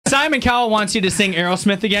Simon Cowell wants you to sing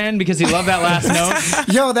Aerosmith again because he loved that last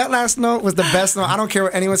note. Yo, that last note was the best note. I don't care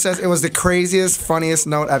what anyone says. It was the craziest, funniest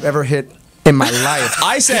note I've ever hit in my life.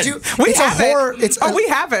 I said, we have it. We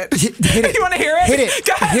have it. Hit it. You want to hear it? Hit it.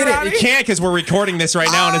 Go ahead, Hit it. Ronnie. you can't because we're recording this right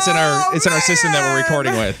now, and it's in our system that we're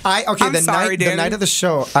recording with. The night of the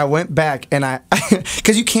show, I went back and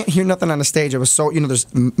because you can't hear nothing on the stage. It was so, there's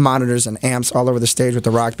monitors and amps all over the stage with the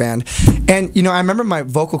rock band, and I remember my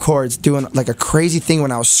vocal cords doing like a crazy thing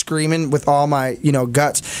when I was screaming with all my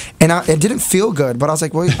guts, and it didn't feel good, but I was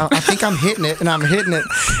like, well, I think I'm hitting it, and I'm hitting it,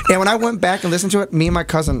 and when I went back and listened to it, me and my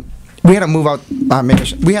cousin. We had to move out.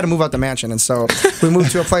 We had to move out the mansion, and so we moved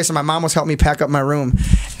to a place. And my mom was helping me pack up my room,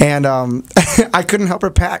 and I couldn't help her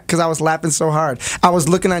pack because I was laughing so hard. I was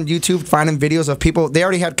looking on YouTube, finding videos of people. They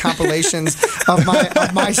already had compilations of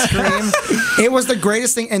my scream. It was the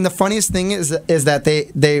greatest thing, and the funniest thing is that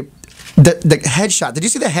the headshot. Did you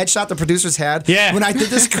see the headshot the producers had? Yeah. When I did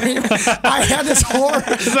the scream, I had this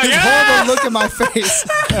horrible look in my face.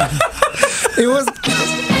 It was.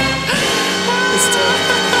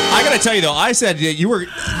 I gotta tell you though, I said you were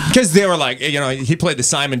because they were like, he played the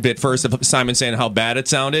Simon bit first, of Simon saying how bad it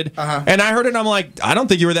sounded, and I heard it, and I'm like, I don't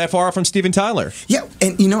think you were that far off from Steven Tyler. Yeah,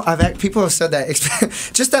 and people have said that.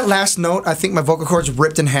 Just that last note, I think my vocal cords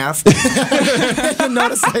ripped in half.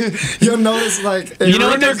 You'll notice like you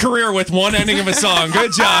ruined their career with one ending of a song.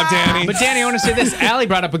 Good job, Danny. But Danny, I want to say this. Allie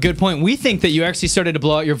brought up a good point. We think that you actually started to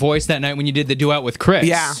blow out your voice that night when you did the duet with Chris.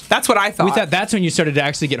 Yeah, that's what I thought. We thought that's when you started to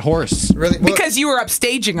actually get hoarse. Really? Well, because you were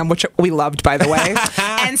upstaging them, which we loved, by the way.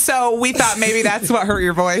 And so we thought maybe that's what hurt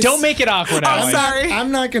your voice. Don't make it awkward, Allie. I'm sorry.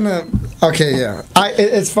 I'm not gonna. Okay, yeah.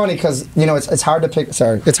 It's funny because it's hard to pick.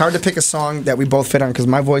 Sorry, it's hard to pick a song that we both fit on because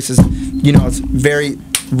my voice is, it's very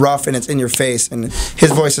rough and it's in your face, and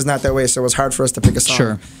his voice is not that way, so it was hard for us to pick a song.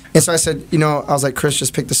 Sure. And so I said, I was like, Chris,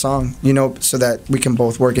 just pick the song, so that we can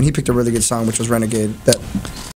both work. And he picked a really good song, which was Renegade. That